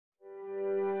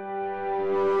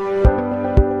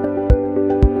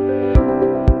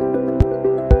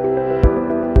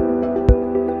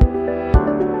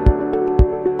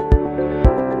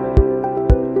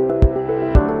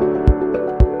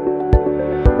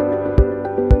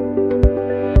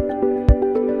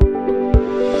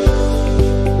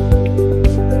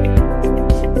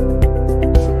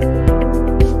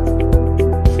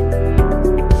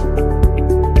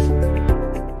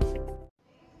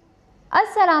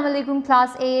Assalamualaikum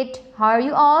class 8. How are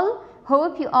you all?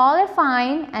 Hope you all are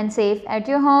fine and safe at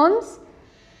your homes.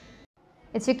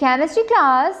 It's your chemistry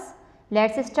class.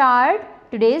 Let's start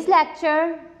today's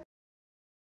lecture.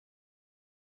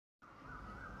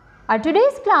 Our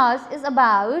today's class is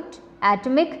about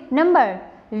atomic number.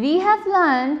 We have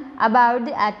learned about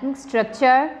the atomic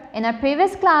structure in our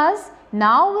previous class.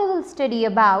 Now we will study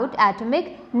about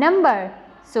atomic number.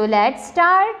 So let's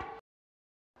start.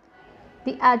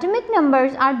 The atomic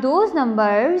numbers are those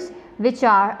numbers which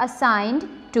are assigned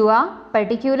to a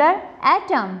particular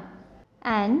atom,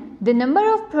 and the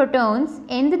number of protons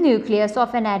in the nucleus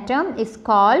of an atom is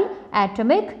called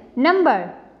atomic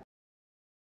number.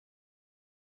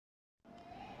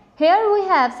 Here we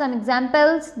have some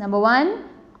examples. Number 1,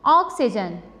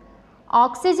 oxygen.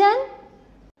 Oxygen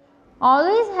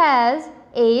always has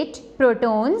 8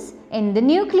 protons in the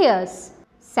nucleus.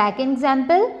 Second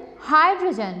example,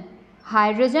 hydrogen.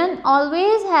 Hydrogen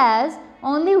always has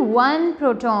only 1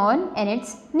 proton in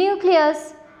its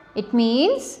nucleus. It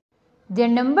means their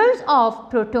numbers of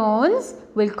protons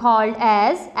will be called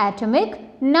as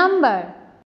atomic number.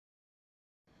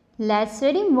 Let's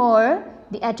study more.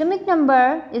 The atomic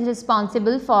number is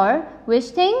responsible for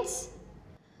which things?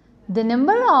 The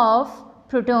number of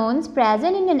protons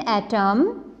present in an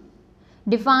atom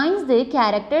defines the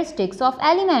characteristics of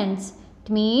elements. It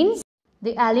means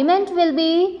the element will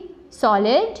be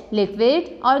solid,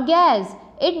 liquid or gas.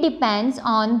 It depends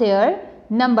on their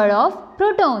number of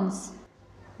protons.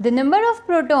 The number of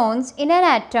protons in an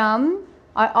atom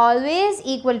are always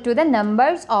equal to the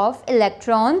numbers of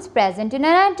electrons present in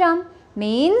an atom.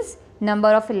 Means number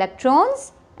of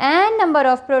electrons and number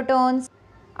of protons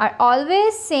are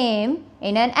always same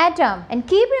in an atom. And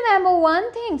keep remember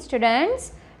one thing,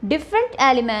 students, different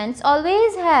elements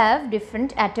always have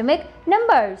different atomic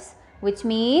numbers, which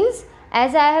means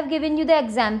as I have given you the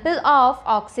example of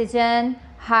oxygen,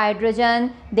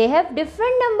 hydrogen, they have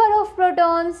different number of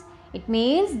protons. It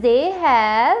means they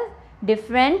have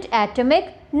different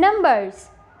atomic numbers.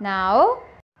 Now,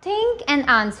 think and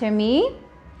answer me.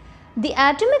 The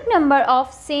atomic number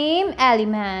of same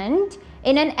element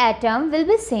in an atom will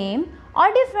be same or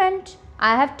different?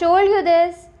 I have told you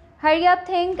this. Hurry up,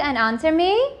 think and answer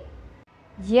me.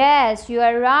 Yes, you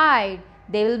are right.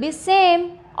 They will be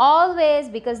same always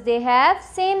because they have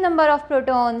same number of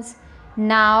protons.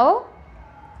 Now,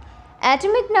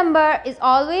 atomic number is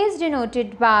always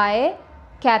denoted by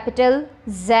capital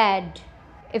Z.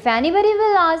 If anybody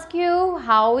will ask you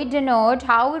how we denote,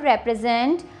 how we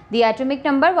represent the atomic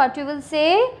number, what you will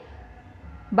say?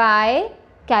 By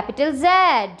capital Z.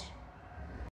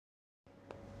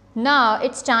 Now,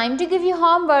 it's time to give you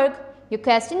homework. Your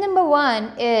question number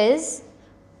 1 is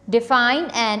define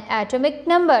an atomic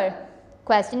number.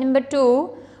 Question number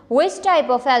 2, which type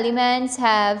of elements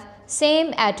have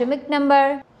same atomic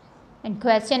number? And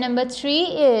question number 3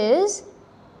 is,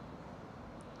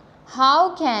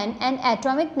 how can an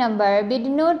atomic number be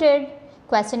denoted?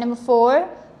 Question number 4,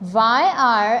 why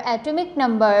are atomic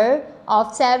number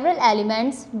of several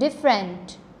elements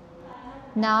different?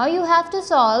 Now you have to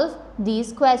solve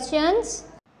these questions.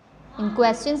 In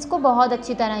questions को बहुत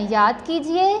अच्छी तरह याद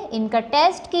कीजिए, इनका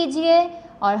test कीजिए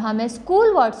और हमें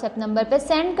स्कूल व्हाट्सएप नंबर पे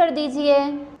सेंड कर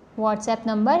दीजिए. व्हाट्सएप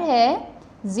नंबर है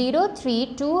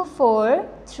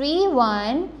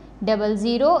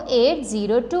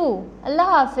 032431000802. अल्लाह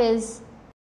हाफिज़.